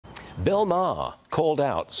Bill Maher called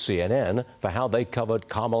out CNN for how they covered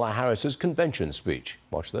Kamala Harris's convention speech.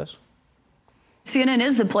 Watch this. CNN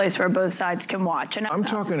is the place where both sides can watch. And I'm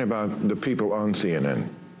talking about the people on CNN.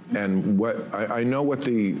 And what I know what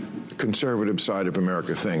the conservative side of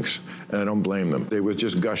America thinks, and I don't blame them. They were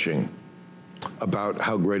just gushing about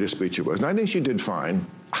how great a speech it was. And I think she did fine.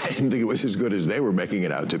 I didn't think it was as good as they were making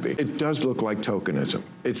it out to be. It does look like tokenism.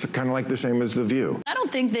 It's kind of like the same as The View. I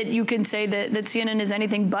don't think that you can say that CNN is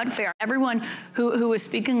anything but fair. Everyone who was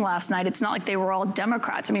speaking last night, it's not like they were all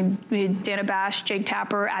Democrats. I mean, we had Dana Bash, Jake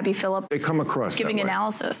Tapper, Abby Phillip. They come across giving that way.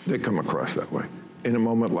 Analysis. They come across that way. In a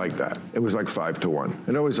moment like that, it was like 5-1.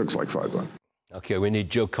 It always looks like 5-1. Okay, we need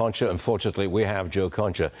Joe Concha. Unfortunately, we have Joe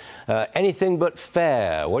Concha. Anything but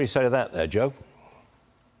fair. What do you say to that there, Joe?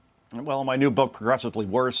 Well, in my new book, Progressively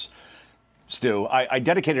Worse, Stu, I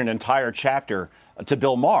dedicated an entire chapter to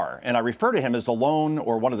Bill Maher, and I refer to him as the lone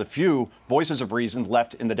or one of the few voices of reason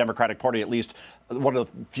left in the Democratic Party, at least one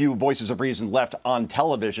of the few voices of reason left on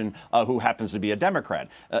television who happens to be a Democrat.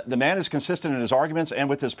 The man is consistent in his arguments and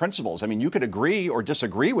with his principles. I mean, you could agree or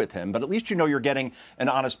disagree with him, but at least you know you're getting an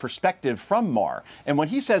honest perspective from Maher. And when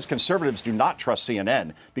he says conservatives do not trust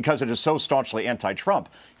CNN because it is so staunchly anti-Trump,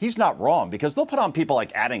 he's not wrong, because they'll put on people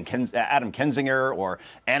like Adam Kinzinger or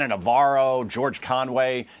Anna Navarro, George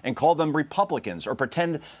Conway, and call them Republicans, or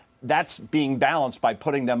pretend that's being balanced by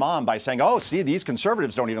putting them on by saying, oh, see, these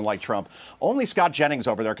conservatives don't even like Trump. Only Scott Jennings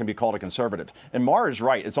over there can be called a conservative. And Maher is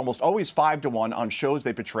right. It's almost always 5-1 on shows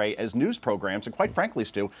they portray as news programs. And quite frankly,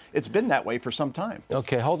 Stu, it's been that way for some time.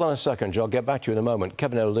 Okay, hold on a second, Joe. I'll get back to you in a moment.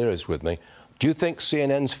 Kevin O'Leary is with me. Do you think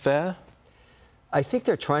CNN's fair? I think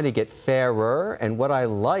they're trying to get fairer, and what I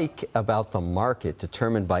like about the market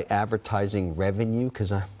determined by advertising revenue,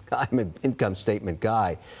 because I'm an income statement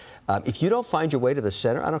guy, if you don't find your way to the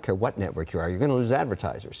center, I don't care what network you are, you're going to lose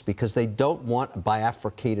advertisers, because they don't want a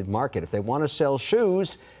bifurcated market. If they want to sell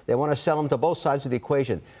shoes, they want to sell them to both sides of the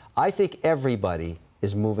equation. I think everybody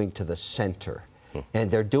is moving to the center,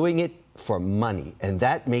 and they're doing it for money, and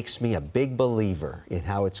that makes me a big believer in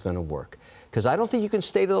how it's going to work. Because I don't think you can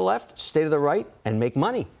stay to the left, stay to the right, and make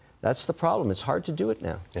money. That's the problem. It's hard to do it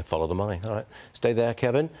now. Yeah, follow the money. All right. Stay there,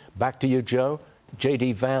 Kevin. Back to you, Joe.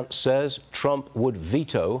 J.D. Vance says Trump would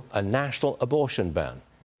veto a national abortion ban.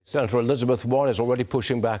 Senator Elizabeth Warren is already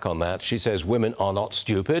pushing back on that. She says women are not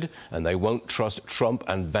stupid and they won't trust Trump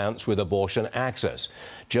and Vance with abortion access.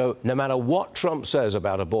 Joe, no matter what Trump says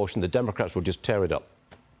about abortion, the Democrats will just tear it up.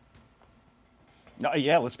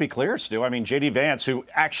 Yeah, let's be clear, Stu. I mean, J.D. Vance, who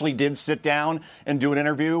actually did sit down and do an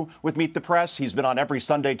interview with Meet the Press. He's been on every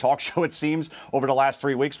Sunday talk show, it seems, over the last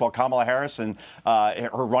 3 weeks, while Kamala Harris and her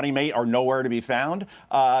running mate are nowhere to be found.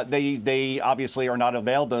 They obviously are not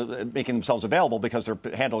available, making themselves available because their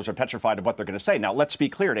handlers are petrified of what they're going to say. Now, let's be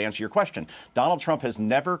clear to answer your question. Donald Trump has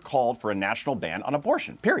never called for a national ban on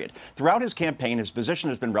abortion, period. Throughout his campaign, his position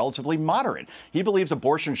has been relatively moderate. He believes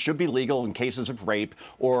abortion should be legal in cases of rape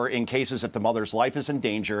or in cases if the mother's life is in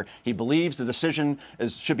danger. He believes the decision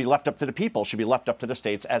should be left up to the people, should be left up to the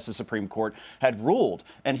states, as the Supreme Court had ruled.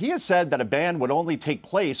 And he has said that a ban would only take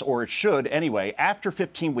place, or it should anyway, after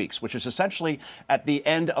 15 weeks, which is essentially at the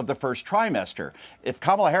end of the first trimester. If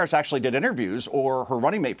Kamala Harris actually did interviews, or her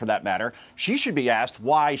running mate for that matter, she should be asked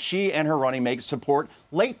why she and her running mate support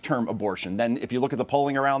late-term abortion. Then if you look at the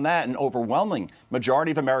polling around that, an overwhelming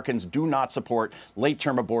majority of Americans do not support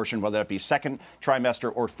late-term abortion, whether it be second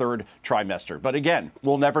trimester or third trimester. But again,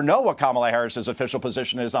 we'll never know what Kamala Harris's official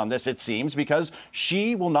position is on this, it seems, because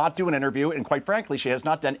she will not do an interview, and quite frankly, she has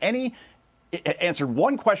not done answered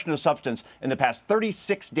one question of substance in the past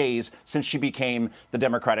 36 days since she became the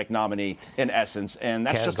Democratic nominee, in essence. And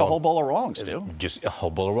that's just a whole bowl of wrong, Stu. Just a whole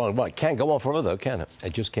bowl of wrong. Well, it can't go on forever, though, can it?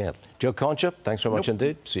 It just can't. Joe Concha, thanks so much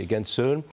indeed. See you again soon.